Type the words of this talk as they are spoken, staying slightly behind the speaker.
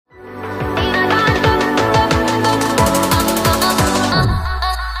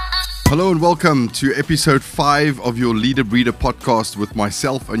Hello and welcome to episode 5 of your Leader Breeder podcast with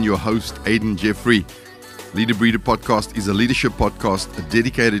myself and your host, Aidan Jeffrey. Leader Breeder podcast is a leadership podcast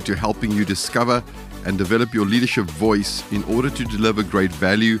dedicated to helping you discover and develop your leadership voice in order to deliver great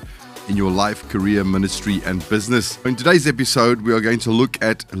value in your life, career, ministry, and business. In today's episode, we are going to look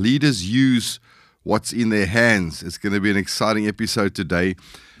at leaders use what's in their hands. It's going to be an exciting episode today.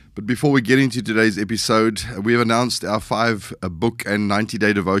 But before we get into today's episode, we have announced our 5 book and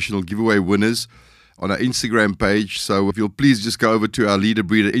 90-day devotional giveaway winners on our Instagram page. So if you'll please just go over to our Leader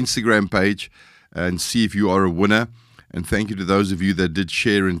Breeder Instagram page and see if you are a winner. And thank you to those of you that did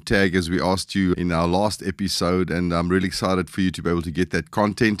share and tag as we asked you in our last episode. And I'm really excited for you to be able to get that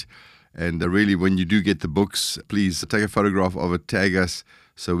content. And really, when you do get the books, please take a photograph of it, tag us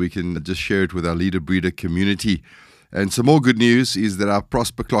so we can just share it with our Leader Breeder community. And some more good news is that our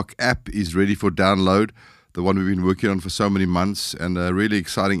Prosper Clock app is ready for download, the one we've been working on for so many months, and a really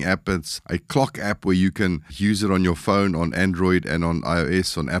exciting app. It's a clock app where you can use it on your phone, on Android and on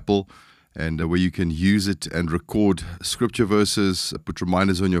iOS, on Apple, and where you can use it and record scripture verses, put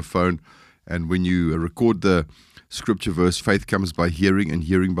reminders on your phone, and when you record the scripture verse, faith comes by hearing and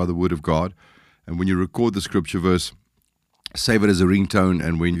hearing by the word of God. And when you record the scripture verse, save it as a ringtone,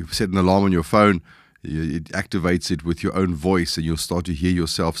 and when you set an alarm on your phone, it activates it with your own voice and you'll start to hear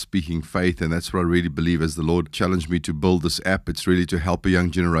yourself speaking faith. And that's what I really believe as the Lord challenged me to build this app. It's really to help a young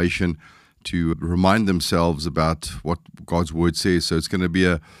generation to remind themselves about what God's word says. So it's going to be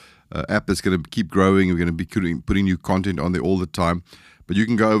a app that's going to keep growing. We're going to be putting new content on there all the time. But you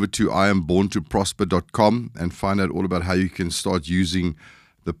can go over to iamborntoprosper.com and find out all about how you can start using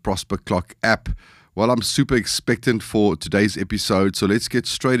the Prosper Clock app. Well, I'm super expectant for today's episode, so let's get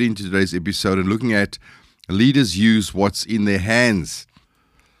straight into today's episode and looking at leaders use what's in their hands.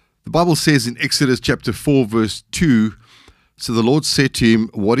 The Bible says in Exodus chapter 4, verse 2, so the Lord said to him,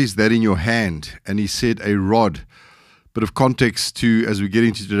 "What is that in your hand?" And he said, "A rod." Bit of context too, as we get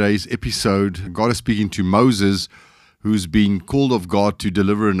into today's episode, God is speaking to Moses, who's been called of God to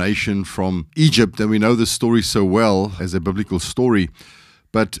deliver a nation from Egypt, and we know this story so well as a biblical story.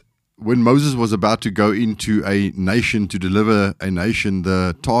 But when Moses was about to go into a nation to deliver a nation,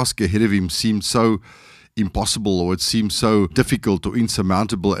 the task ahead of him seemed so impossible, or it seemed so difficult or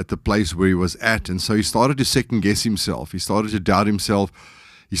insurmountable at the place where he was at. And so he started to second guess himself. He started to doubt himself.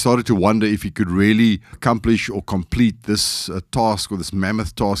 He started to wonder if he could really accomplish or complete this task or this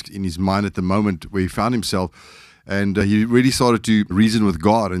mammoth task in his mind at the moment where he found himself. And he really started to reason with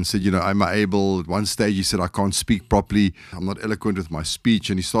God and said, am I able? At one stage he said, I can't speak properly. I'm not eloquent with my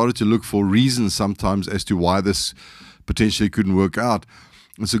speech. And he started to look for reasons sometimes as to why this potentially couldn't work out.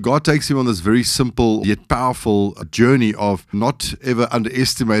 And so God takes him on this very simple yet powerful journey of not ever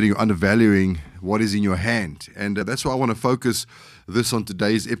underestimating or undervaluing what is in your hand. And that's why I want to focus this on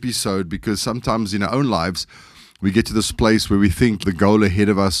today's episode, because sometimes in our own lives, we get to this place where we think the goal ahead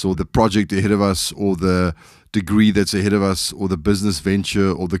of us or the project ahead of us or the degree that's ahead of us or the business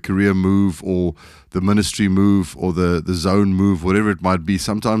venture or the career move or the ministry move or the zone move, whatever it might be.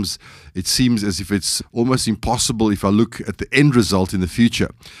 Sometimes it seems as if it's almost impossible if I look at the end result in the future.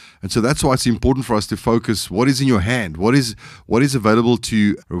 And so that's why it's important for us to focus what is in your hand, what is available to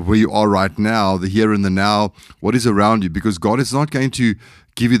you where you are right now, the here and the now, what is around you, because God is not going to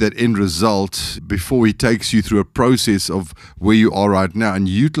give you that end result before He takes you through a process of where you are right now and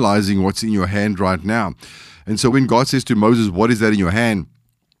utilizing what's in your hand right now. And so when God says to Moses, "What is that in your hand?"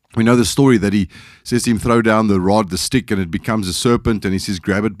 we know the story that He says to him, "Throw down the rod, the stick, and it becomes a serpent." And He says,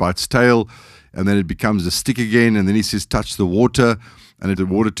 "Grab it by its tail," and then it becomes a stick again. And then He says, "Touch the water," and the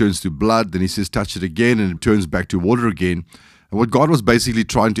water turns to blood. Then He says, "Touch it again," and it turns back to water again. And what God was basically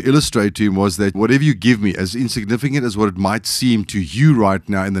trying to illustrate to him was that whatever you give me, as insignificant as what it might seem to you right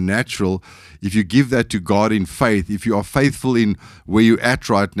now in the natural, if you give that to God in faith, if you are faithful in where you're at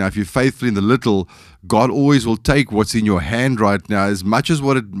right now, if you're faithful in the little, God always will take what's in your hand right now, as much as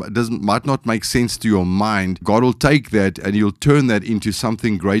what it might not make sense to your mind. God will take that and He'll turn that into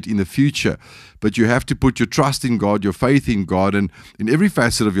something great in the future. But you have to put your trust in God, your faith in God, and in every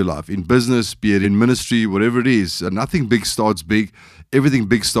facet of your life, in business, be it in ministry, whatever it is. Nothing big starts big. Everything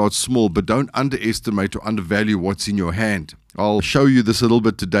big starts small, but don't underestimate or undervalue what's in your hand. I'll show you this a little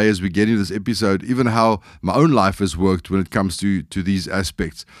bit today as we get into this episode, even how my own life has worked when it comes to these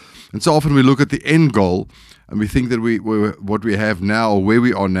aspects. And so often we look at the end goal and we think that what we have now or where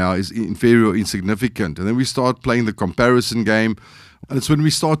we are now is inferior or insignificant. And then we start playing the comparison game. And it's when we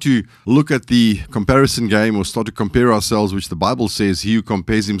start to look at the comparison game or start to compare ourselves, which the Bible says, he who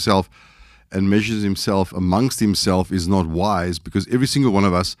compares himself and measures himself amongst himself is not wise, because every single one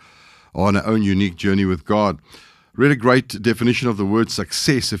of us are on our own unique journey with God. Read a great definition of the word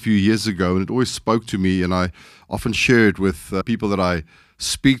success a few years ago, and it always spoke to me, and I often share it with people that I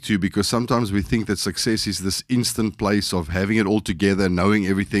speak to, because sometimes we think that success is this instant place of having it all together, knowing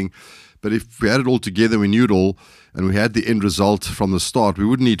everything. But if we had it all together, we knew it all, and we had the end result from the start, we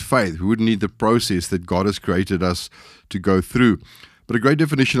wouldn't need faith. We wouldn't need the process that God has created us to go through. But a great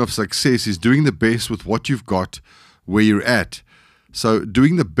definition of success is doing the best with what you've got where you're at. So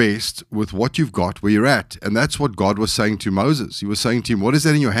doing the best with what you've got where you're at. And that's what God was saying to Moses. He was saying to him, what is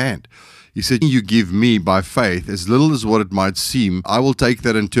that in your hand? He said, you give me by faith, as little as what it might seem, I will take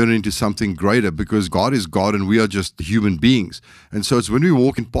that and turn it into something greater, because God is God and we are just human beings. And so it's when we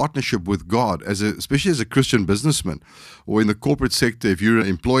walk in partnership with God, especially as a Christian businessman or in the corporate sector, if you're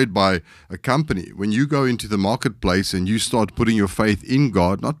employed by a company, when you go into the marketplace and you start putting your faith in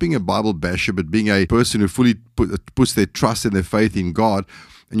God, not being a Bible basher, but being a person who fully puts their trust and their faith in God,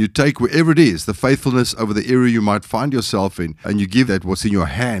 and you take wherever it is, the faithfulness over the area you might find yourself in, and you give that what's in your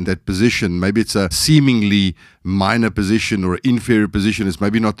hand, that position. Maybe it's a seemingly minor position or an inferior position. It's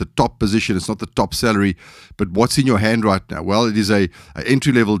maybe not the top position. It's not the top salary. But what's in your hand right now? Well, it is an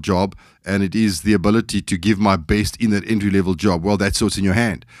entry-level job, and it is the ability to give my best in that entry-level job. Well, that's what's in your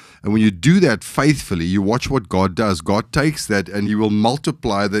hand. And when you do that faithfully, you watch what God does. God takes that and He will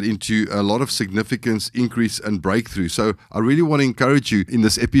multiply that into a lot of significance, increase, and breakthrough. So I really want to encourage you in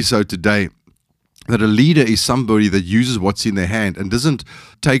this episode today that a leader is somebody that uses what's in their hand and doesn't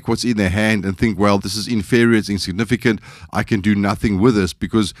take what's in their hand and think, well, this is inferior, it's insignificant, I can do nothing with this.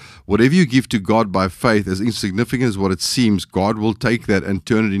 Because whatever you give to God by faith, as insignificant as what it seems, God will take that and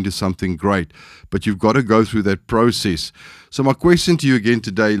turn it into something great. But you've got to go through that process. So my question to you again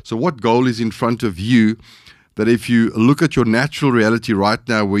today, so what goal is in front of you that if you look at your natural reality right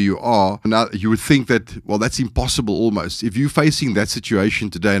now where you are, now you would think that, well, that's impossible almost. If you're facing that situation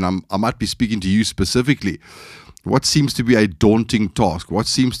today, and I might be speaking to you specifically, what seems to be a daunting task? What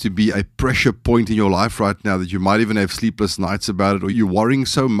seems to be a pressure point in your life right now that you might even have sleepless nights about it, or you're worrying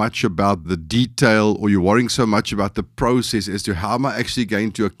so much about the detail, or you're worrying so much about the process as to how am I actually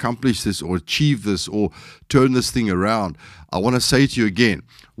going to accomplish this or achieve this or turn this thing around? I want to say to you again,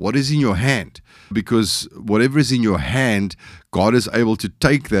 what is in your hand? Because whatever is in your hand, God is able to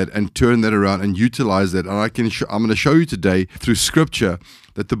take that and turn that around and utilize that. And I'm going to show you today through Scripture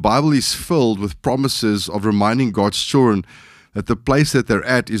that the Bible is filled with promises of reminding God's children that the place that they're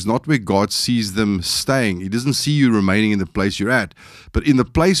at is not where God sees them staying. He doesn't see you remaining in the place you're at. But in the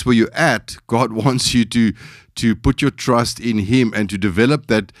place where you're at, God wants you to put your trust in Him and to develop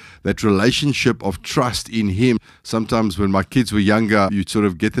that relationship of trust in Him. Sometimes when my kids were younger, you'd sort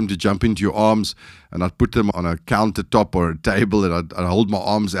of get them to jump into your arms, and I'd put them on a countertop or a table, and I'd hold my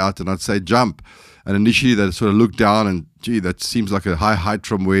arms out and I'd say, jump. And initially they'd sort of look down and, gee, that seems like a high height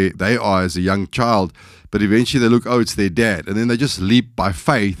from where they are as a young child. But eventually they look, oh, it's their dad. And then they just leap by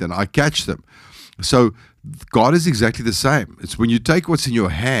faith and I catch them. So God is exactly the same. It's when you take what's in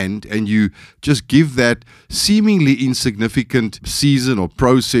your hand and you just give that seemingly insignificant season or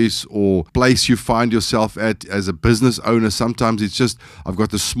process or place you find yourself at as a business owner. Sometimes it's just, I've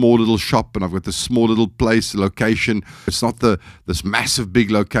got this small little shop and I've got this small little place, location. It's not this massive big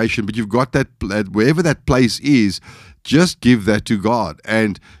location, but you've got that, wherever that place is, just give that to God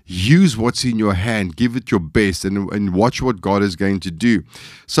and use what's in your hand. Give it your best and watch what God is going to do.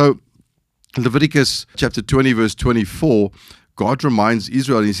 So Leviticus chapter 20, verse 24, God reminds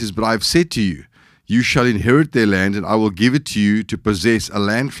Israel, and He says, but I've said to you, you shall inherit their land, and I will give it to you to possess a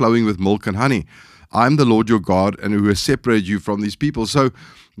land flowing with milk and honey. I'm the Lord your God, and who has separated you from these people. So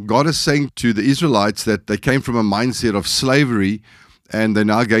God is saying to the Israelites that they came from a mindset of slavery, and they're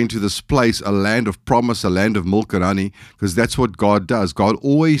now going to this place, a land of promise, a land of milk and honey, because that's what God does. God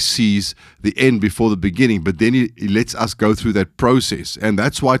always sees the end before the beginning, but then He lets us go through that process. And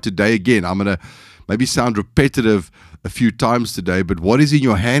that's why today, again, I'm going to maybe sound repetitive a few times today, but what is in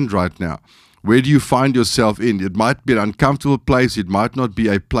your hand right now? Where do you find yourself in? It might be an uncomfortable place. It might not be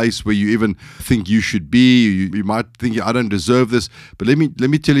a place where you even think you should be. You might think, I don't deserve this. But let me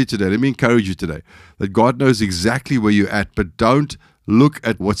tell you today, let me encourage you today, that God knows exactly where you're at, but don't look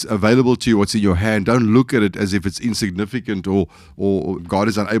at what's available to you, what's in your hand. Don't look at it as if it's insignificant or God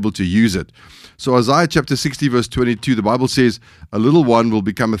is unable to use it. So Isaiah chapter 60, verse 22, the Bible says, a little one will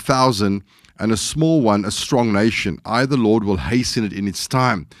become 1,000, and a small one a strong nation. I, the Lord, will hasten it in its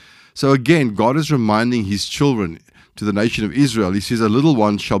time. So again, God is reminding His children, to the nation of Israel, He says, a little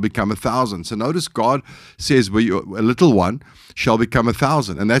one shall become 1,000. So notice God says, a little one shall become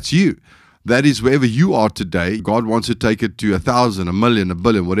 1,000, and that's you. that is wherever you are today. God wants to take it to 1,000, 1,000,000,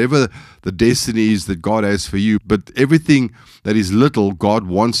 1,000,000,000, whatever the destiny is that God has for you. But everything that is little, God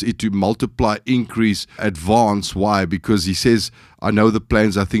wants it to multiply, increase, advance. Why? Because He says, I know the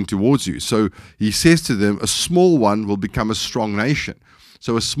plans I think towards you. So He says to them, a small one will become a strong nation.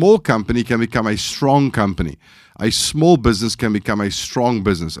 So a small company can become a strong company. A small business can become a strong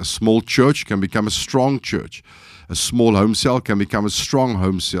business. A small church can become a strong church. A small home cell can become a strong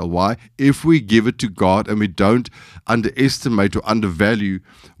home cell. Why? If we give it to God and we don't underestimate or undervalue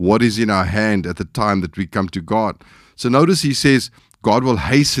what is in our hand at the time that we come to God. So notice He says, God will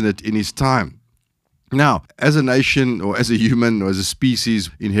hasten it in His time. Now, as a nation or as a human or as a species,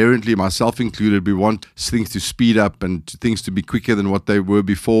 inherently, myself included, we want things to speed up and things to be quicker than what they were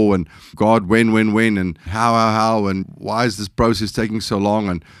before. And God, when, and how, and why is this process taking so long?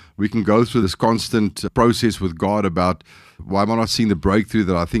 And we can go through this constant process with God about why am I not seeing the breakthrough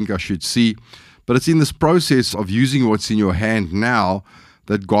that I think I should see? But it's in this process of using what's in your hand now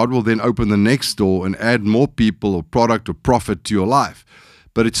that God will then open the next door and add more people or product or profit to your life.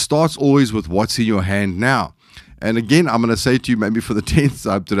 But it starts always with what's in your hand now. And again, I'm going to say to you, maybe for the 10th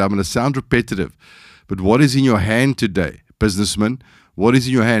time today, I'm going to sound repetitive. But what is in your hand today, businessman? What is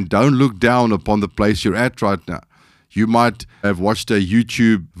in your hand? Don't look down upon the place you're at right now. You might have watched a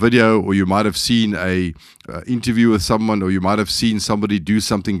YouTube video, or you might have seen a interview with someone, or you might have seen somebody do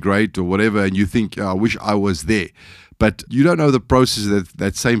something great or whatever, and you think, I wish I was there. But you don't know the process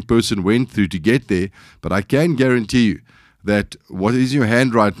that same person went through to get there. But I can guarantee you that what is in your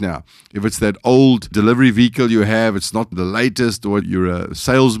hand right now, if it's that old delivery vehicle you have, it's not the latest, or you're a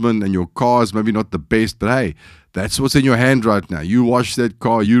salesman and your car is maybe not the best, but hey, that's what's in your hand right now. You wash that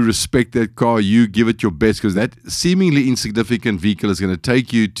car, you respect that car, you give it your best, because that seemingly insignificant vehicle is going to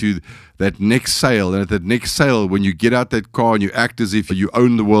take you to that next sale. And at that next sale, when you get out that car and you act as if you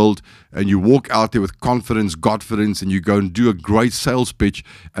own the world, and you walk out there with confidence, Godfidence, and you go and do a great sales pitch,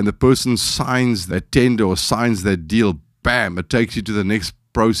 and the person signs that tender or signs that deal, bam, it takes you to the next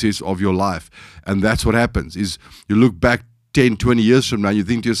process of your life. And that's what happens, is you look back 10, 20 years from now, you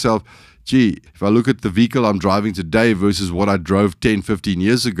think to yourself, gee, if I look at the vehicle I'm driving today versus what I drove 10, 15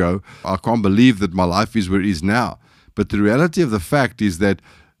 years ago, I can't believe that my life is where it is now. But the reality of the fact is that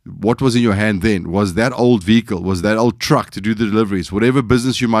what was in your hand then was that old vehicle, was that old truck to do the deliveries, whatever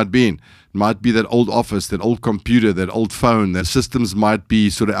business you might be in. It might be that old office, that old computer, that old phone. That systems might be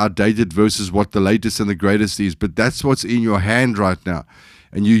sort of outdated versus what the latest and the greatest is. But that's what's in your hand right now.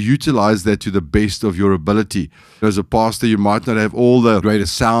 And you utilize that to the best of your ability. As a pastor, you might not have all the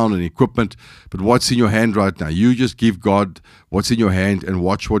greatest sound and equipment, but what's in your hand right now? You just give God what's in your hand and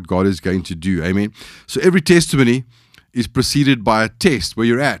watch what God is going to do. Amen. So every testimony is preceded by a test where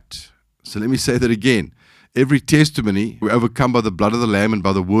you're at. So let me say that again. Every testimony, we overcome by the blood of the Lamb and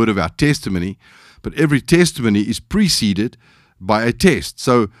by the word of our testimony, but every testimony is preceded by a test.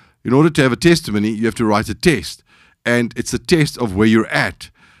 So in order to have a testimony, you have to write a test, and it's a test of where you're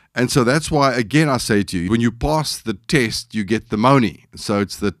at. And so that's why, again, I say to you, when you pass the test, you get the money. So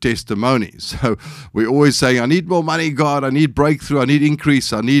it's the testimony. So we're always saying, I need more money, God. I need breakthrough. I need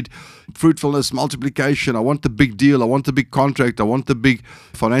increase. I need fruitfulness, multiplication. I want the big deal. I want the big contract. I want the big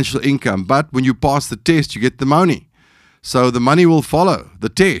financial income. But when you pass the test, you get the money. So the money will follow the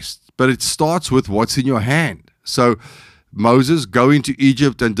test. But it starts with what's in your hand. So Moses, go into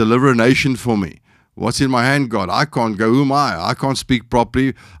Egypt and deliver a nation for me. What's in my hand, God? I can't go. Who am I? I can't speak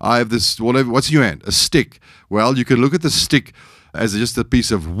properly. I have this, whatever. What's in your hand? A stick. Well, you can look at the stick as just a piece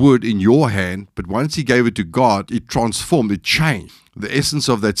of wood in your hand, but once He gave it to God, it transformed, it changed. The essence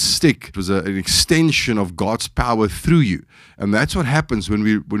of that stick was an extension of God's power through you. And that's what happens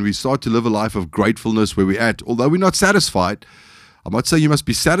when we start to live a life of gratefulness where we're at. Although we're not satisfied, I'm not saying you must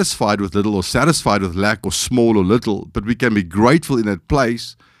be satisfied with little or satisfied with lack or small or little, but we can be grateful in that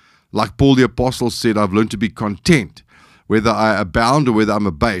place. Like Paul the Apostle said, I've learned to be content, whether I abound or whether I'm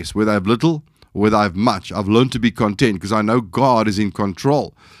abased, whether I have little or whether I have much. I've learned to be content because I know God is in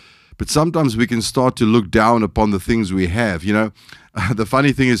control. But sometimes we can start to look down upon the things we have. You know, the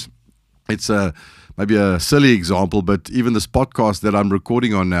funny thing is, it's maybe a silly example, but even this podcast that I'm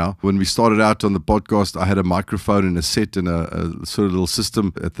recording on now, when we started out on the podcast, I had a microphone and a set and a sort of little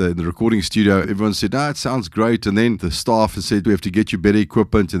system in the recording studio. Everyone said, it sounds great. And then the staff said, we have to get you better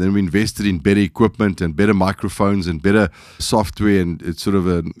equipment. And then we invested in better equipment and better microphones and better software. And it's sort of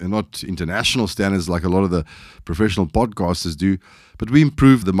not international standards like a lot of the professional podcasters do, but we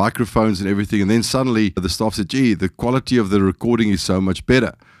improved the microphones and everything. And then suddenly the staff said, gee, the quality of the recording is so much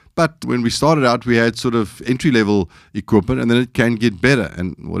better. But when we started out, we had sort of entry-level equipment, and then it can get better.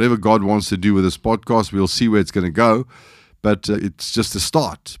 And whatever God wants to do with this podcast, we'll see where it's going to go. but it's just a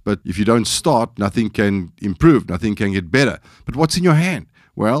start. But if you don't start, nothing can improve, nothing can get better. But what's in your hand?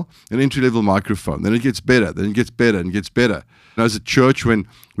 Well, an entry-level microphone. Then it gets better, then it gets better, and it gets better. And as a church, when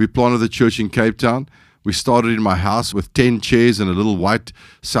we planted the church in Cape Town, we started in my house with 10 chairs and a little white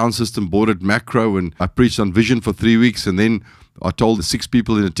sound system boarded macro, and I preached on vision for 3 weeks, and then I told the 6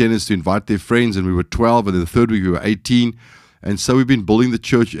 people in attendance to invite their friends, and we were 12, and then the third week we were 18. And so we've been building the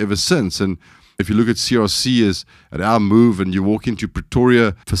church ever since. And if you look at CRC as at our move and you walk into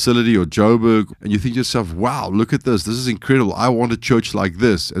Pretoria facility or Joburg and you think to yourself, wow, look at this. This is incredible. I want a church like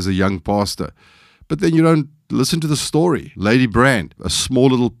this as a young pastor. But then you don't listen to the story. Lady Brand, a small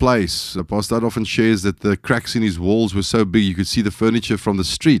little place. The pastor often shares that the cracks in his walls were so big you could see the furniture from the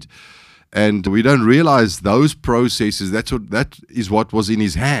street. And we don't realize those processes. That is what was in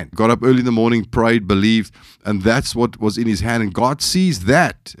his hand. Got up early in the morning, prayed, believed, and that's what was in his hand. And God sees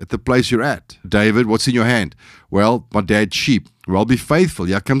that at the place you're at. David, what's in your hand? Well, my dad's sheep. Well, be faithful.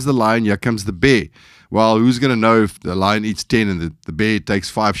 Here comes the lion, here comes the bear. Well, who's going to know if the lion eats 10 and the bear takes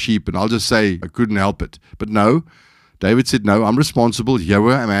 5 sheep? And I'll just say, I couldn't help it. But no, David said, no, I'm responsible. Here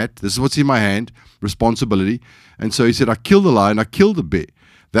where I'm at. This is what's in my hand, responsibility. And so he said, I killed the lion, I killed the bear.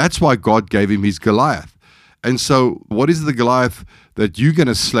 That's why God gave him his Goliath. And so what is the Goliath that you're going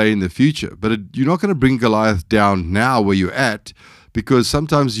to slay in the future? But you're not going to bring Goliath down now where you're at, because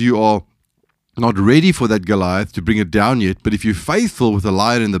sometimes you are not ready for that Goliath to bring it down yet. But if you're faithful with the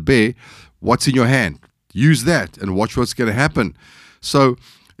lion and the bear, what's in your hand? Use that and watch what's going to happen. So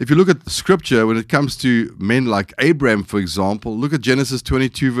if you look at the scripture, when it comes to men like Abraham, for example, look at Genesis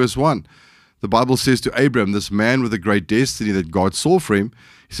 22 verse 1. The Bible says to Abraham, this man with a great destiny that God saw for him,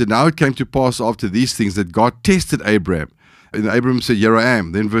 he said, now it came to pass after these things that God tested Abraham. And Abraham said, here I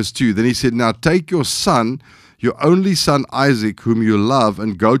am. Then verse 2, then he said, now take your son, your only son Isaac, whom you love,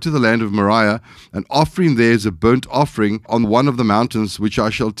 and go to the land of Moriah, and offer him there as a burnt offering on one of the mountains, which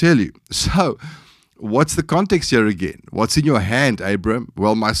I shall tell you. So, what's the context here again? What's in your hand, Abraham?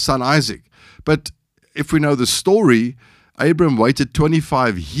 Well, my son Isaac. But if we know the story, Abraham waited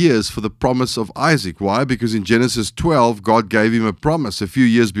 25 years for the promise of Isaac. Why? Because in Genesis 12, God gave him a promise. A few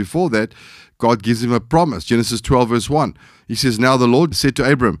years before that, God gives him a promise. Genesis 12 verse 1. He says, now the Lord said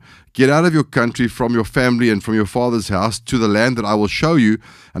to Abram, get out of your country, from your family, and from your father's house to the land that I will show you,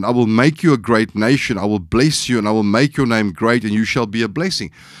 and I will make you a great nation. I will bless you, and I will make your name great, and you shall be a blessing.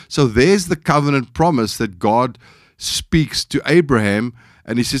 So there's the covenant promise that God speaks to Abraham,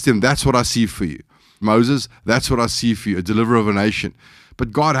 and he says to him, that's what I see for you. Moses, that's what I see for you, a deliverer of a nation.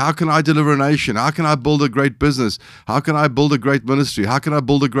 But God, how can I deliver a nation? How can I build a great business? How can I build a great ministry? How can I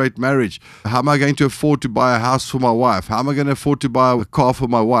build a great marriage? How am I going to afford to buy a house for my wife? How am I going to afford to buy a car for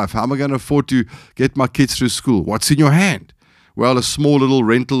my wife? How am I going to afford to get my kids through school? What's in your hand? Well, a small little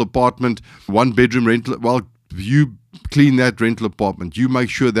rental apartment, 1-bedroom rental. Well, you clean that rental apartment. You make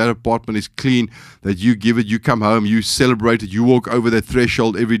sure that apartment is clean, that you give it, you come home, you celebrate it, you walk over that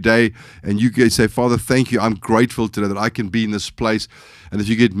threshold every day, and you say, Father, thank you. I'm grateful today that I can be in this place. And if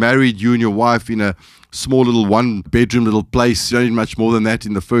you get married, you and your wife, in a small little 1-bedroom little place, you don't need much more than that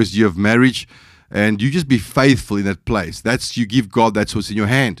in the first year of marriage, and you just be faithful in that place. That's, you give God, that's what's in your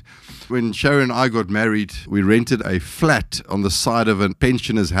hand. When Sharon and I got married, we rented a flat on the side of a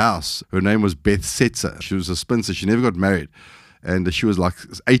pensioner's house. Her name was Beth Setzer. She was a spinster. She never got married. And she was like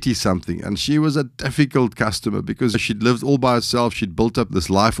 80-something. And she was a difficult customer because she'd lived all by herself. She'd built up this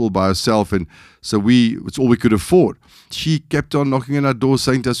life all by herself. And so it's all we could afford. She kept on knocking on our door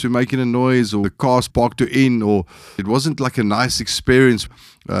saying to us, we're making a noise, or the car's parked her in, or it wasn't like a nice experience.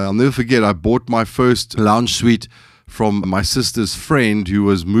 I'll never forget, I bought my first lounge suite from my sister's friend who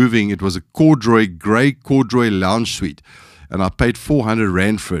was moving. It was a grey corduroy lounge suite. And I paid 400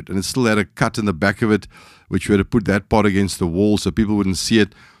 Rand for it. And it still had a cut in the back of it, which we had to put that part against the wall so people wouldn't see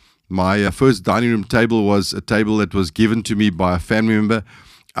it. My first dining room table was a table that was given to me by a family member.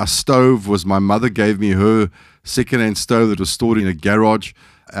 Our stove was, my mother gave me her second-hand stove that was stored in a garage.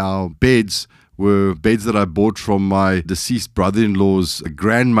 Our beds were beds that I bought from my deceased brother-in-law's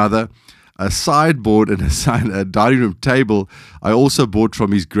grandmother. A sideboard and a dining room table I also bought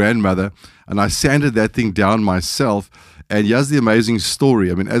from his grandmother, and I sanded that thing down myself. And here's the amazing story.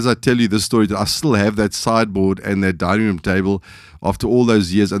 I mean, as I tell you this story, I still have that sideboard and that dining room table after all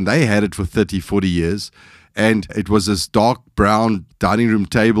those years, and they had it for 30, 40 years. And it was this dark brown dining room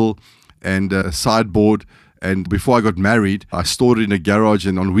table and a sideboard. And before I got married, I stored it in a garage,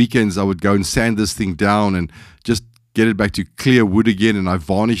 and on weekends I would go and sand this thing down and just get it back to clear wood again, and I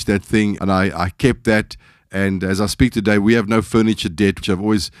varnished that thing, and I kept that. And as I speak today, we have no furniture debt, which I've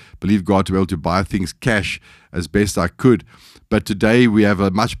always believed God to be able to buy things cash as best I could. But today we have a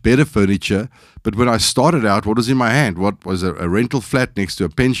much better furniture. But when I started out, what was in my hand? What was a rental flat next to a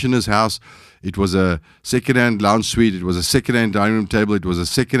pensioner's house? It was a second-hand lounge suite. It was a second-hand dining room table. It was a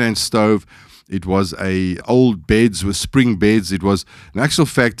second-hand stove. It was old beds with spring beds. It was, in actual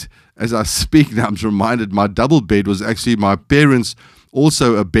fact, as I speak now, I'm reminded my double bed was actually my parents'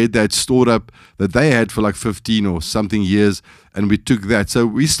 also a bed they had stored up that they had for like 15 or something years, and we took that. So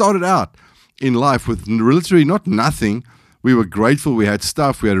we started out in life with literally not nothing. We were grateful. We had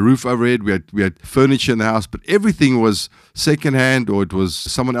stuff. We had a roof overhead. We had furniture in the house, but everything was secondhand, or it was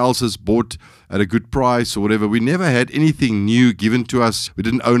someone else's, bought at a good price or whatever. We never had anything new given to us. We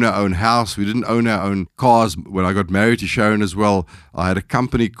didn't own our own house. We didn't own our own cars. When I got married to Sharon as well, I had a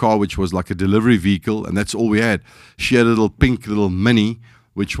company car, which was like a delivery vehicle, and that's all we had. She had a little pink little Mini,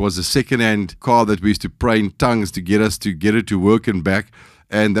 which was a second-hand car that we used to pray in tongues to get her to work and back.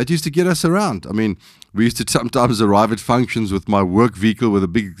 And that used to get us around. I mean, we used to sometimes arrive at functions with my work vehicle with a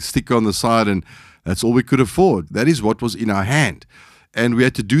big sticker on the side, and that's all we could afford. That is what was in our hand. And we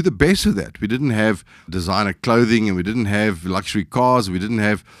had to do the best of that. We didn't have designer clothing, and we didn't have luxury cars.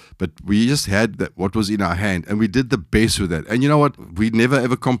 But we just had that what was in our hand, and we did the best with that. And you know what? We never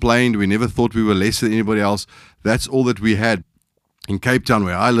ever complained. We never thought we were less than anybody else. That's all that we had. In Cape Town,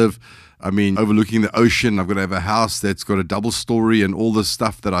 where I live, I mean, overlooking the ocean, I've got to have a house that's got a double story and all the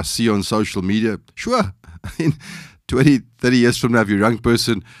stuff that I see on social media. Sure, in 20, 30 years from now, if you're a young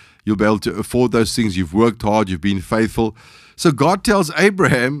person, you'll be able to afford those things. You've worked hard, you've been faithful. So God tells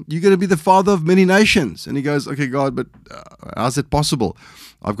Abraham, you're going to be the father of many nations. And he goes, okay, God, but how's it possible?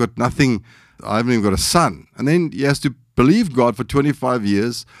 I've got nothing. I haven't even got a son. And then he has to believe God for 25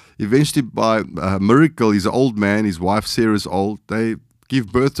 years. Eventually, by a miracle, he's an old man. His wife, Sarah's old. They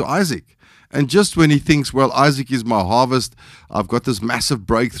give birth to Isaac. And just when he thinks, well, Isaac is my harvest, I've got this massive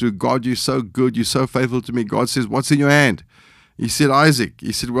breakthrough. God, you're so good. You're so faithful to me. God says, what's in your hand? He said, Isaac.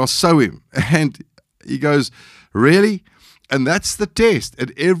 He said, well, sow him. And he goes, really? And that's the test.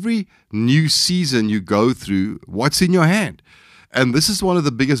 At every new season you go through, what's in your hand? And this is one of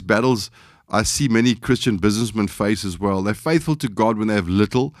the biggest battles I see many Christian businessmen face as well. They're faithful to God when they have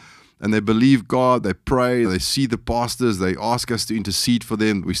little, and they believe God, they pray, they see the pastors, they ask us to intercede for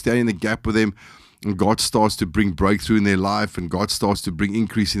them, we stand in the gap with them, and God starts to bring breakthrough in their life, and God starts to bring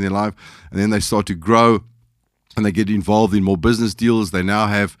increase in their life, and then they start to grow, and they get involved in more business deals. They now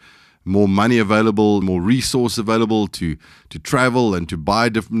have more money available, more resource available to travel and to buy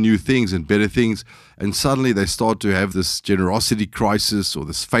different new things and better things. And suddenly they start to have this generosity crisis or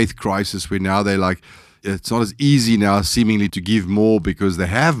this faith crisis where now they're like, it's not as easy now seemingly to give more because they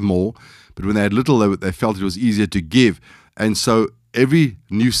have more. But when they had little, they felt it was easier to give. And so every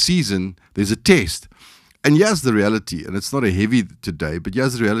new season, there's a test. And here's the reality, and it's not a heavy today, but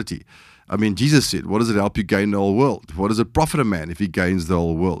here's the reality. I mean, Jesus said, what does it help you gain the whole world? What does it profit a man if he gains the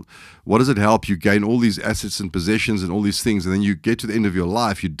whole world? What does it help you gain all these assets and possessions and all these things, and then you get to the end of your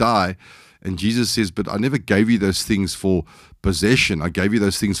life, you die, and Jesus says, but I never gave you those things for possession. I gave you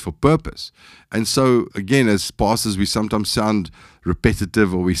those things for purpose. And so, again, as pastors, we sometimes sound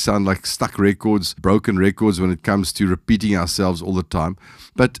repetitive, or we sound like stuck records, broken records when it comes to repeating ourselves all the time.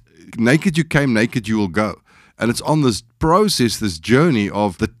 But naked you came, naked you will go. And it's on this process, this journey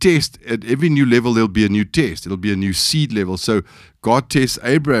of the test. At every new level, there'll be a new test. It'll be a new seed level. So God tests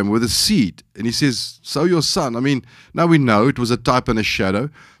Abraham with a seed. And he says, sow your son. I mean, now we know it was a type and a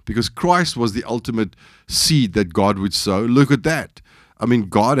shadow because Christ was the ultimate seed that God would sow. Look at that. I mean,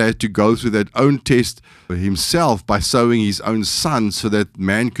 God had to go through that own test himself by sowing his own son so that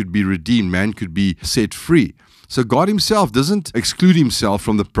man could be redeemed, man could be set free. So God himself doesn't exclude himself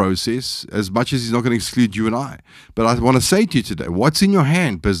from the process as much as he's not going to exclude you and I. But I want to say to you today, what's in your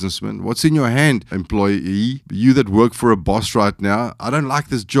hand, businessman? What's in your hand, employee? You that work for a boss right now, I don't like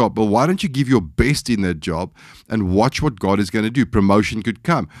this job. But why don't you give your best in that job and watch what God is going to do? Promotion could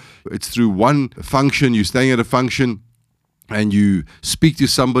come. It's through one function. You're staying at a function, and you speak to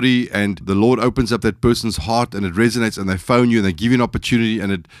somebody and the Lord opens up that person's heart and it resonates and they phone you and they give you an opportunity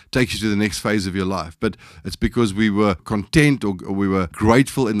and it takes you to the next phase of your life. But it's because we were content or we were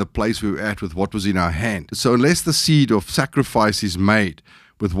grateful in the place we were at with what was in our hand. So unless the seed of sacrifice is made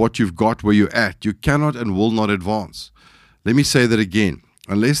with what you've got where you're at, you cannot and will not advance. Let me say that again.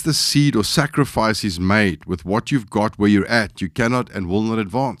 Unless the seed or sacrifice is made with what you've got where you're at, you cannot and will not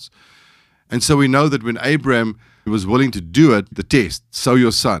advance. And so we know that when Abraham was willing to do it, the test, sow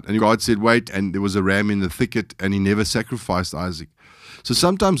your son. And God said, wait, and there was a ram in the thicket, and he never sacrificed Isaac. So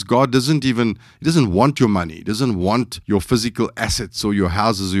sometimes God he doesn't want your money. He doesn't want your physical assets or your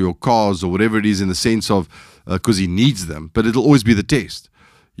houses or your cars or whatever it is in the sense of, because he needs them, but it'll always be the test.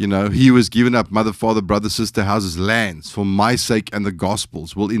 He who has given up mother, father, brother, sister, houses, lands for my sake and the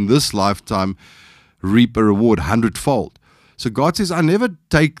gospel's will in this lifetime reap a reward 100-fold. So God says, I never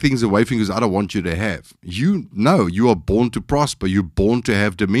take things away from you because I don't want you to have. You know you are born to prosper. You're born to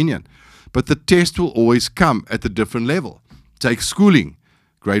have dominion. But the test will always come at a different level. Take schooling.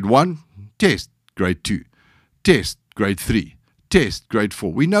 Grade 1, test. Grade 2, test. Grade 3, test. Grade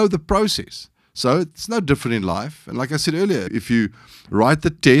 4. We know the process. So it's no different in life. And like I said earlier, if you write the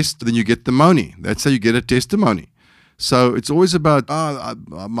test, then you get the money. That's how you get a testimony. So it's always about,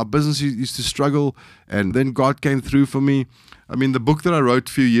 my business used to struggle, and then God came through for me. I mean, the book that I wrote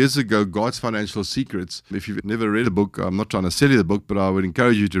a few years ago, God's Financial Secrets, if you've never read the book, I'm not trying to sell you the book, but I would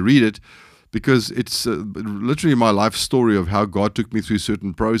encourage you to read it, because it's literally my life story of how God took me through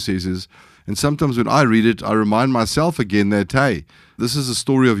certain processes. And sometimes when I read it, I remind myself again that, hey, this is a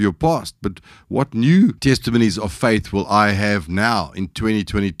story of your past, but what new testimonies of faith will I have now in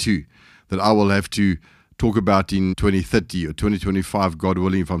 2022 that I will have to talk about in 2030 or 2025, God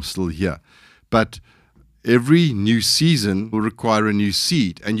willing, if I'm still here. But every new season will require a new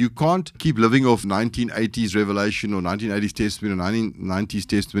seed, and you can't keep living off 1980s revelation or 1980s testimony or 1990s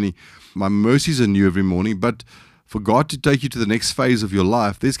testimony. My mercies are new every morning, but for God to take you to the next phase of your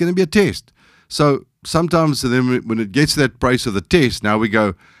life, there's going to be a test. So sometimes then when it gets to that place of the test, now we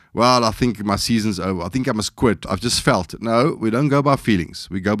go, well, I think my season's over. I think I must quit. I've just felt it. No, we don't go by feelings.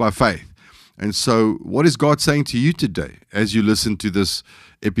 We go by faith. And so what is God saying to you today as you listen to this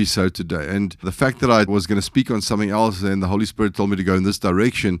episode today? And the fact that I was going to speak on something else and the Holy Spirit told me to go in this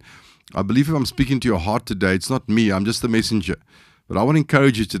direction, I believe if I'm speaking to your heart today, it's not me. I'm just the messenger. But I want to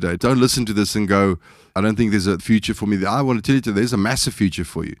encourage you today. Don't listen to this and go, I don't think there's a future for me. I want to tell you today, there's a massive future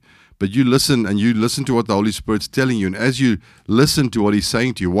for you. But you listen to what the Holy Spirit's telling you. And as you listen to what He's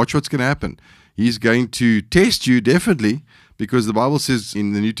saying to you, watch what's going to happen. He's going to test you, definitely, because the Bible says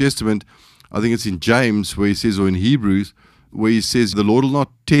in the New Testament, I think it's in James where he says, or in Hebrews, where he says, the Lord will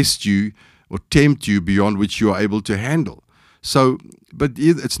not test you or tempt you beyond which you are able to handle. So, but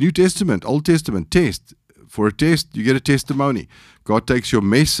it's New Testament, Old Testament, test. For a test, you get a testimony. God takes your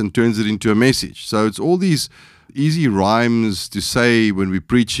mess and turns it into a message. So it's all these easy rhymes to say when we're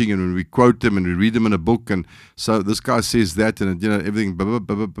preaching and when we quote them and we read them in a book. And so this guy says that and, everything, blah, blah,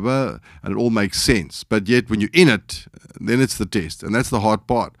 blah, blah, blah, and it all makes sense. But yet when you're in it, then it's the test. And that's the hard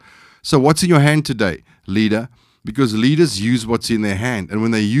part. So what's in your hand today, leader? Because leaders use what's in their hand. And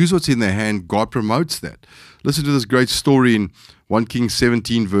when they use what's in their hand, God promotes that. Listen to this great story in 1 Kings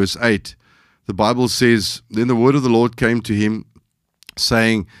 17, verse 8. The Bible says, Then the word of the Lord came to him,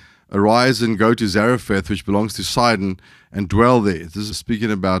 saying, Arise and go to Zarephath, which belongs to Sidon, and dwell there. This is speaking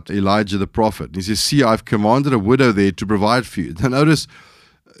about Elijah the prophet. And he says, See, I've commanded a widow there to provide for you. Now notice,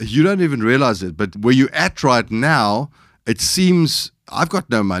 you don't even realize it, but where you're at right now, it seems I've got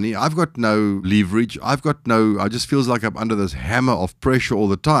no money, I've got no leverage, I just feels like I'm under this hammer of pressure all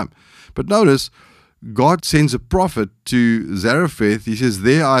the time. But notice, God sends a prophet to Zarephath. He says,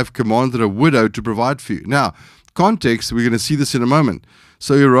 There I've commanded a widow to provide for you. Now, context, we're going to see this in a moment.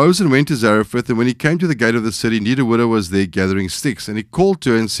 So he arose and went to Zarephath, and when he came to the gate of the city, indeed a widow was there gathering sticks. And he called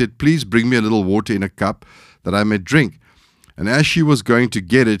to her and said, Please bring me a little water in a cup that I may drink. And as she was going to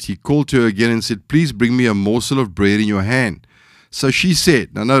get it, he called to her again and said, Please bring me a morsel of bread in your hand. So she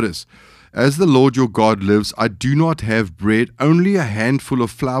said, now notice, As the Lord your God lives, I do not have bread, only a handful of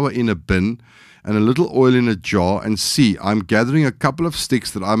flour in a bin and a little oil in a jar. And see, I'm gathering a couple of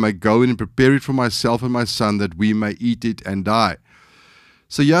sticks that I may go in and prepare it for myself and my son, that we may eat it and die.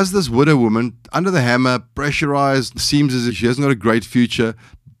 So here's this widow woman, under the hammer, pressurized, seems as if she hasn't got a great future,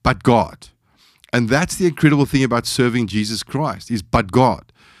 but God. And that's the incredible thing about serving Jesus Christ, is but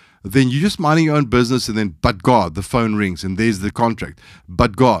God. Then you're just minding your own business, and then but God, the phone rings and there's the contract.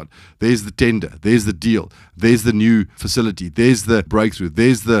 But God, there's the tender, there's the deal, there's the new facility, there's the breakthrough,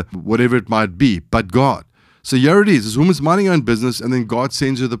 there's the whatever it might be, but God. So here it is, this woman's minding her own business, and then God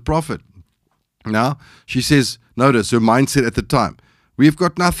sends her the prophet. Now, she says, notice her mindset at the time, we've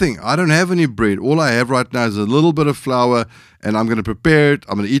got nothing, I don't have any bread, all I have right now is a little bit of flour, and I'm going to prepare it,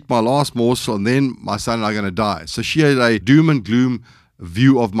 I'm going to eat my last morsel, and then my son and I are going to die. So she had a doom and gloom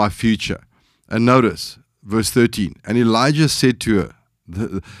view of my future. And notice, verse 13, and Elijah said to her,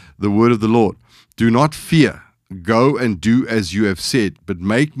 the word of the Lord, Do not fear, go and do as you have said, but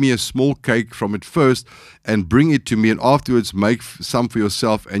make me a small cake from it first, and bring it to me, and afterwards make some for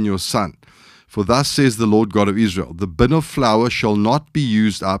yourself and your son. For thus says the Lord God of Israel, The bin of flour shall not be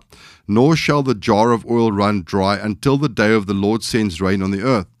used up, nor shall the jar of oil run dry, until the day of the Lord sends rain on the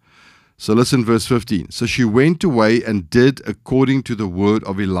earth. So listen, verse 15. So she went away and did according to the word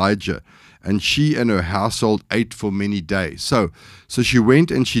of Elijah. and she and her household ate for many days. So she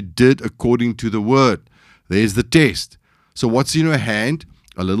went and she did according to the word. There's the test. So what's in her hand?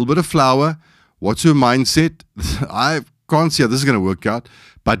 A little bit of flour. What's her mindset? I can't see how this is going to work out,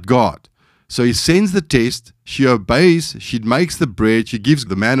 but God. So he sends the test. She obeys. She makes the bread. She gives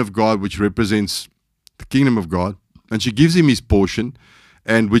the man of God, which represents the kingdom of God, and she gives him his portion,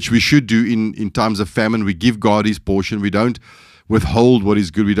 and which we should do in times of famine. We give God his portion. We don't withhold what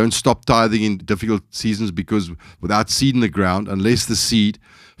is good. We don't stop tithing in difficult seasons, because without seed in the ground, unless the seed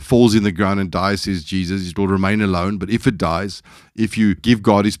falls in the ground and dies, says Jesus, it will remain alone. But if it dies, if you give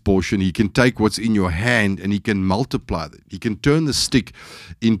God his portion, he can take what's in your hand and he can multiply it. He can turn the stick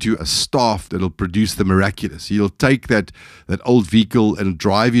into a staff that will produce the miraculous. He'll take that old vehicle and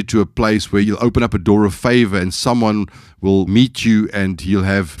drive you to a place where you'll open up a door of favor, and someone will meet you and he'll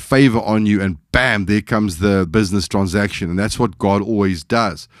have favor on you, and bam, there comes the business transaction. And that's what God always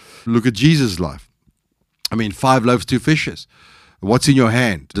does. Look at Jesus' life. 5 loaves, 2 fishes. What's in your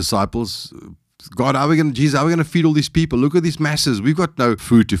hand, disciples? God, Jesus, how are we going to feed all these people? Look at these masses. We've got no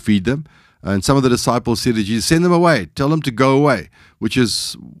food to feed them. And some of the disciples said to Jesus, send them away. Tell them to go away, which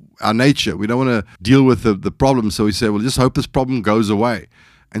is our nature. We don't want to deal with the problem. So we say, well, just hope this problem goes away.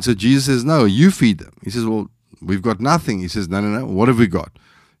 And so Jesus says, no, you feed them. He says, well, we've got nothing. He says, no. What have we got?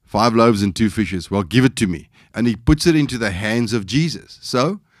 5 loaves and 2 fishes. Well, give it to me. And he puts it into the hands of Jesus.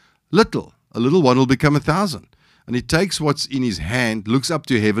 So a little one will become 1,000. And he takes what's in his hand, looks up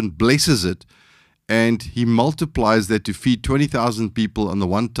to heaven, blesses it, and he multiplies that to feed 20,000 people on the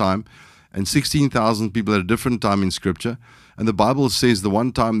one time and 16,000 people at a different time in Scripture. And the Bible says the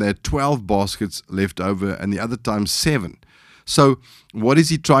one time they had 12 baskets left over and the other time 7. So what is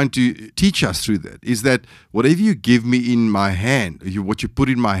he trying to teach us through that? Is that whatever you give me in my hand, what you put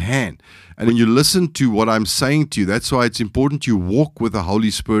in my hand, and when you listen to what I'm saying to you, that's why it's important you walk with the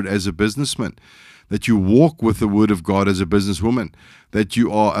Holy Spirit as a businessman, that you walk with the Word of God as a businesswoman, that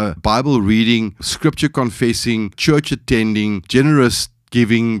you are a Bible reading, Scripture confessing, church attending, generous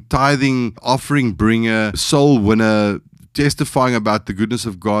giving, tithing, offering bringer, soul winner, testifying about the goodness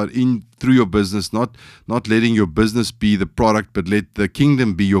of God through your business, not letting your business be the product, but let the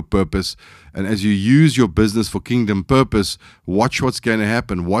kingdom be your purpose. And as you use your business for kingdom purpose, watch what's going to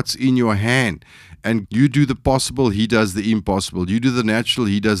happen, what's in your hand. And you do the possible, he does the impossible. You do the natural,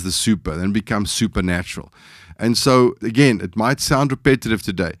 he does the super, then becomes supernatural. And so, again, it might sound repetitive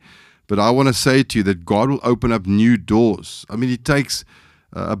today, but I want to say to you that God will open up new doors. He takes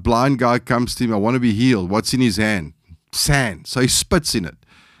a blind guy, comes to him, I want to be healed. What's in his hand? Sand. So he spits in it,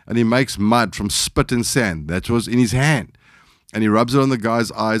 and he makes mud from spit and sand. That was in his hand. And he rubs it on the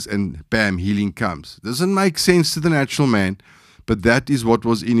guy's eyes, and bam, healing comes. Doesn't make sense to the natural man, but that is what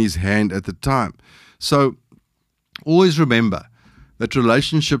was in his hand at the time. So always remember that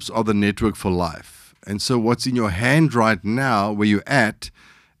relationships are the network for life. And so what's in your hand right now, where you're at,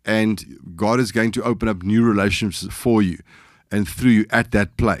 and God is going to open up new relationships for you and through you at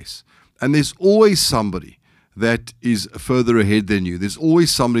that place. And there's always somebody that is further ahead than you. There's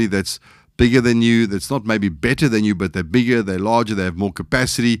always somebody that's bigger than you, that's not maybe better than you, but they're bigger, they're larger, they have more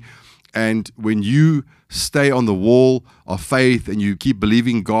capacity. And when you stay on the wall of faith and you keep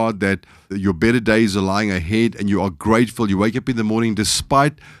believing God that your better days are lying ahead, and you are grateful, you wake up in the morning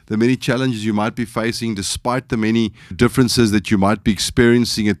despite the many challenges you might be facing, despite the many differences that you might be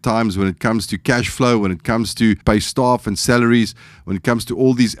experiencing at times when it comes to cash flow, when it comes to pay staff and salaries, when it comes to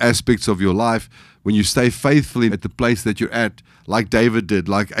all these aspects of your life, when you stay faithfully at the place that you're at, like David did,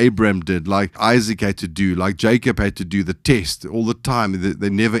 like Abraham did, like Isaac had to do, like Jacob had to do the test all the time, they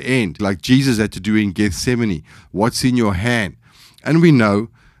never end, like Jesus had to do in Gethsemane. What's in your hand? And we know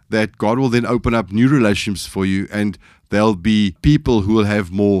that God will then open up new relationships for you, and there'll be people who will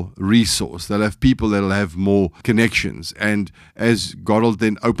have more resource. They'll have people that will have more connections. And as God will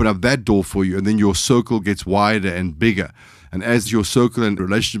then open up that door for you, and then your circle gets wider and bigger. And as your circle and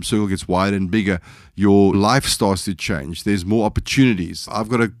relationship circle gets wider and bigger, your life starts to change. There's more opportunities. I've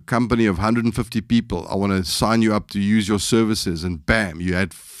got a company of 150 people. I want to sign you up to use your services. And bam, you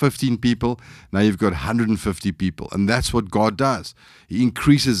had 15 people. Now you've got 150 people. And that's what God does. He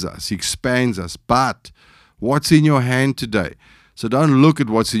increases us. He expands us. But what's in your hand today? So don't look at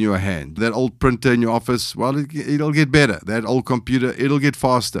what's in your hand. That old printer in your office, well, it'll get better. That old computer, it'll get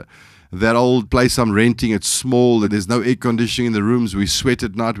faster. That old place I'm renting, it's small, there's no air conditioning in the rooms, we sweat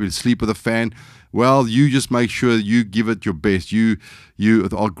at night, we sleep with a fan. Well, you just make sure you give it your best. You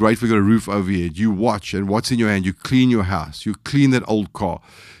are grateful you got a roof over your head. You watch, and what's in your hand? You clean your house. You clean that old car.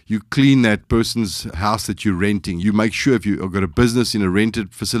 You clean that person's house that you're renting. You make sure if you've got a business in a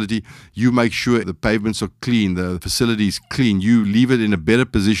rented facility, you make sure the pavements are clean, the facility is clean. You leave it in a better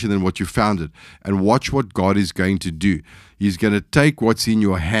position than what you found it. And watch what God is going to do. He's going to take what's in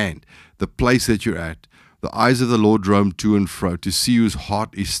your hand, the place that you're at. The eyes of the Lord roam to and fro to see whose heart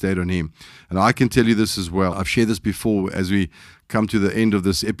is stayed on Him. And I can tell you this as well. I've shared this before as we come to the end of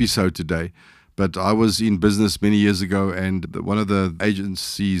this episode today. But I was in business many years ago, and one of the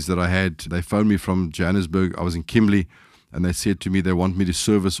agencies that I had, they phoned me from Johannesburg. I was in Kimberley, and they said to me they want me to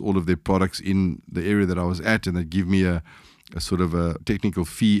service all of their products in the area that I was at, and they'd give me a sort of a technical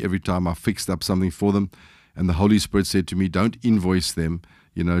fee every time I fixed up something for them. And the Holy Spirit said to me, don't invoice them,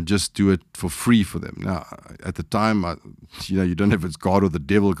 just do it for free for them. Now, at the time, you don't know if it's God or the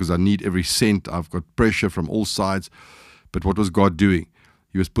devil, because I need every cent. I've got pressure from all sides. But what was God doing?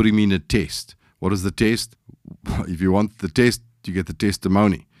 He was putting me in a test. What is the test? If you want the test, you get the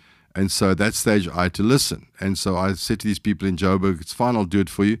testimony. And so at that stage, I had to listen. And so I said to these people in Joburg, it's fine, I'll do it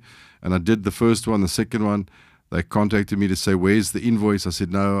for you. And I did the first one, the second one. They contacted me to say, where's the invoice? I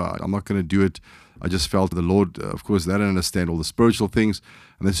said, no, I'm not going to do it. I just felt the Lord, of course, they don't understand all the spiritual things.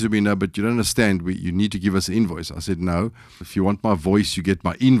 And they said to me, no, but you don't understand. You need to give us an invoice. I said, no, if you want my voice, you get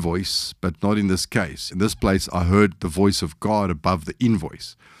my invoice, but not in this case. In this place, I heard the voice of God above the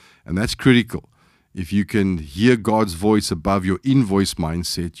invoice. And that's critical. If you can hear God's voice above your invoice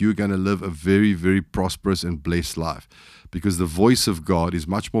mindset, you're going to live a very, very prosperous and blessed life, because the voice of God is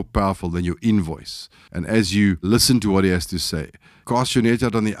much more powerful than your invoice. And as you listen to what He has to say, cast your net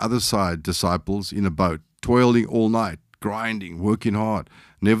out on the other side, disciples, in a boat, toiling all night, grinding, working hard.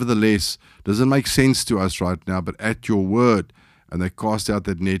 Nevertheless, doesn't make sense to us right now, but at your word. And they cast out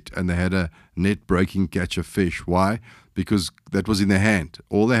that net, and they had a net-breaking catch of fish. Why? Because that was in their hand.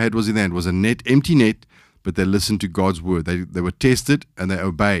 All they had was in their hand was a net, empty net, but they listened to God's word. They were tested, and they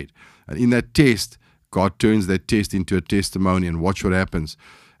obeyed. And in that test, God turns that test into a testimony, and watch what happens.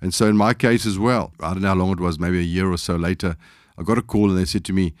 And so in my case as well, I don't know how long it was, maybe a year or so later, I got a call, and they said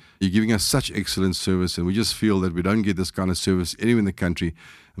to me, you're giving us such excellent service, and we just feel that we don't get this kind of service anywhere in the country,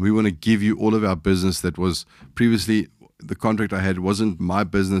 and we want to give you all of our business that was previously, the contract I had wasn't my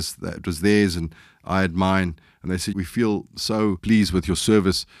business, that was theirs, and I had mine. And they said, we feel so pleased with your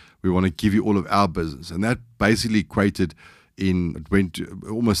service, we want to give you all of our business. And that basically equated it went to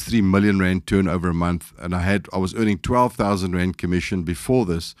almost 3 million rand turnover a month. And I was earning 12,000 rand commission before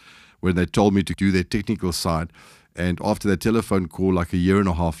this, when they told me to do their technical side. And after that telephone call, like a year and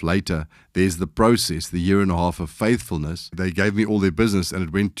a half later, there's the process, the year and a half of faithfulness. They gave me all their business, and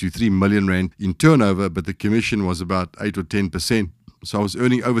it went to 3 million rand in turnover, but the commission was about 8 or 10%. So I was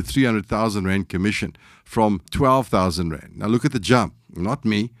earning over 300,000 rand commission from 12,000 rand. Now look at the jump. Not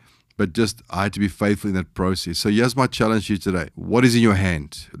me, but just I had to be faithful in that process. So here's my challenge to you today. What is in your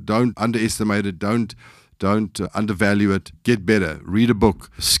hand? Don't underestimate it. Don't undervalue it. Get better. Read a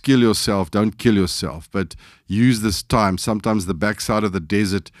book. Skill yourself. Don't kill yourself. But use this time. Sometimes the backside of the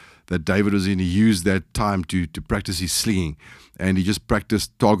desert that David was in, he used that time to practice his slinging. And he just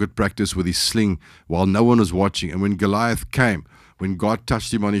practiced target practice with his sling while no one was watching. And when Goliath came, when God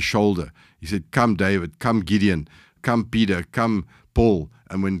touched him on his shoulder, he said, come David, come Gideon, come Peter, come Paul.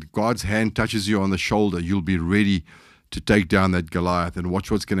 And when God's hand touches you on the shoulder, you'll be ready to take down that Goliath. And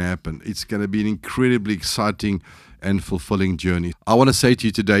watch what's going to happen. It's going to be an incredibly exciting and fulfilling journey. I want to say to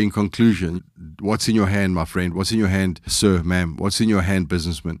you today in conclusion, what's in your hand, my friend? What's in your hand, sir, ma'am? What's in your hand,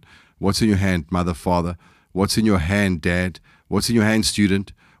 businessman? What's in your hand, mother, father? What's in your hand, dad? What's in your hand,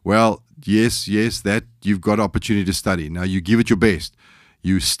 student? Well, yes, that you've got opportunity to study. Now you give it your best.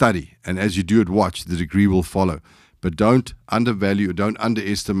 You study, and as you do it, watch, the degree will follow. But don't undervalue, don't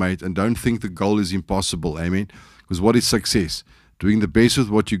underestimate, and don't think the goal is impossible. Amen. Because what is success? Doing the best with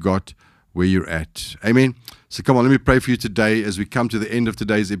what you got where you're at. Amen. So come on, let me pray for you today as we come to the end of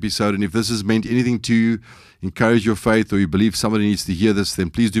today's episode. And if this has meant anything to you, encourage your faith, or you believe somebody needs to hear this, then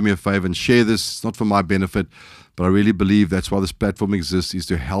please do me a favor and share this. It's not for my benefit, but I really believe that's why this platform exists, is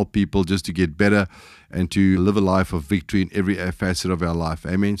to help people just to get better and to live a life of victory in every facet of our life.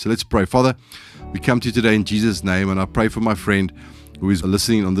 Amen. So let's pray. Father, we come to you today in Jesus' name, and I pray for my friend who is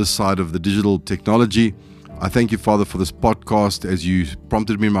listening on this side of the digital technology. I thank you, Father, for this podcast as you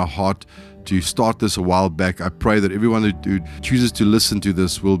prompted me in my heart to start this a while back. I pray that everyone who chooses to listen to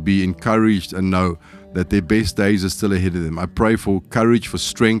this will be encouraged and know that their best days are still ahead of them. I pray for courage, for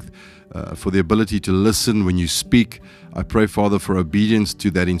strength, for the ability to listen when you speak. I pray, Father, for obedience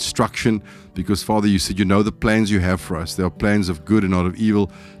to that instruction, because, Father, you said you know the plans you have for us. They are plans of good and not of evil,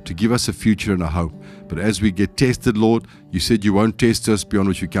 to give us a future and a hope. But as we get tested, Lord, you said you won't test us beyond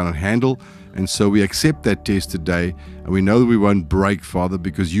what you cannot handle. And so we accept that test today, and we know that we won't break, Father,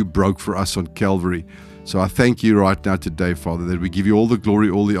 because you broke for us on Calvary. So I thank you right now today, Father, that we give you all the glory,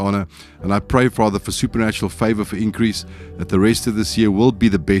 all the honor. And I pray, Father, for supernatural favor, for increase, that the rest of this year will be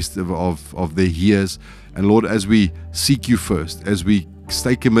the best of their years. And Lord, as we seek you first, as we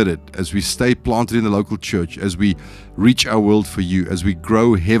stay committed, as we stay planted in the local church, as we reach our world for you, as we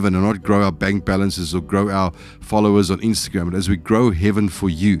grow heaven and not grow our bank balances or grow our followers on Instagram, but as we grow heaven for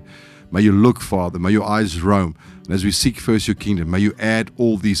you, may you look, Father, may your eyes roam. And as we seek first your kingdom, may you add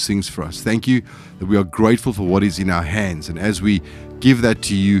all these things for us. Thank you that we are grateful for what is in our hands. And as we give that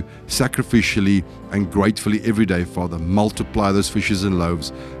to you sacrificially and gratefully every day, Father, multiply those fishes and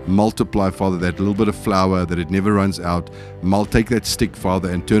loaves. Multiply, Father, that little bit of flour, that it never runs out. Take that stick, Father,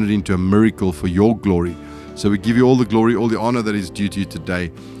 and turn it into a miracle for your glory. So we give you all the glory, all the honor that is due to you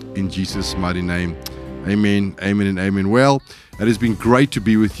today. In Jesus' mighty name. Amen, amen, and amen. Well, it has been great to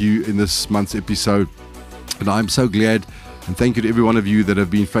be with you in this month's episode. And I'm so glad, and thank you to every one of you that have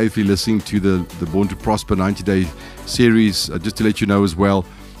been faithfully listening to the Born to Prosper 90-day series. Just to let you know as well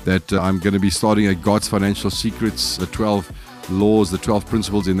that I'm going to be starting a God's Financial Secrets, the 12 laws, the 12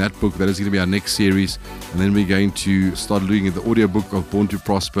 principles in that book. That is going to be our next series. And then we're going to start doing the audiobook of Born to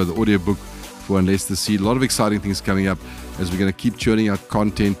Prosper, the audiobook for Unless the Seed. A lot of exciting things coming up as we're going to keep churning out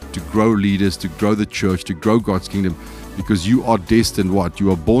content to grow leaders, to grow the church, to grow God's kingdom. Because you are destined what?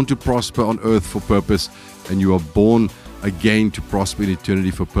 You are born to prosper on earth for purpose, and you are born again to prosper in eternity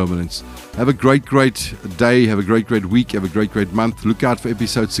for permanence. Have a great day. Have a great week. Have a great month. Look out for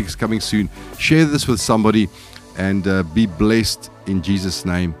episode 6 coming soon. Share this with somebody and be blessed in Jesus'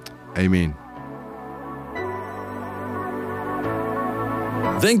 name. Amen.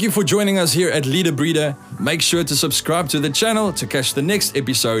 Thank you for joining us here at Leader Breeder. Make sure to subscribe to the channel to catch the next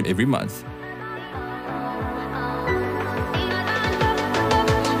episode every month.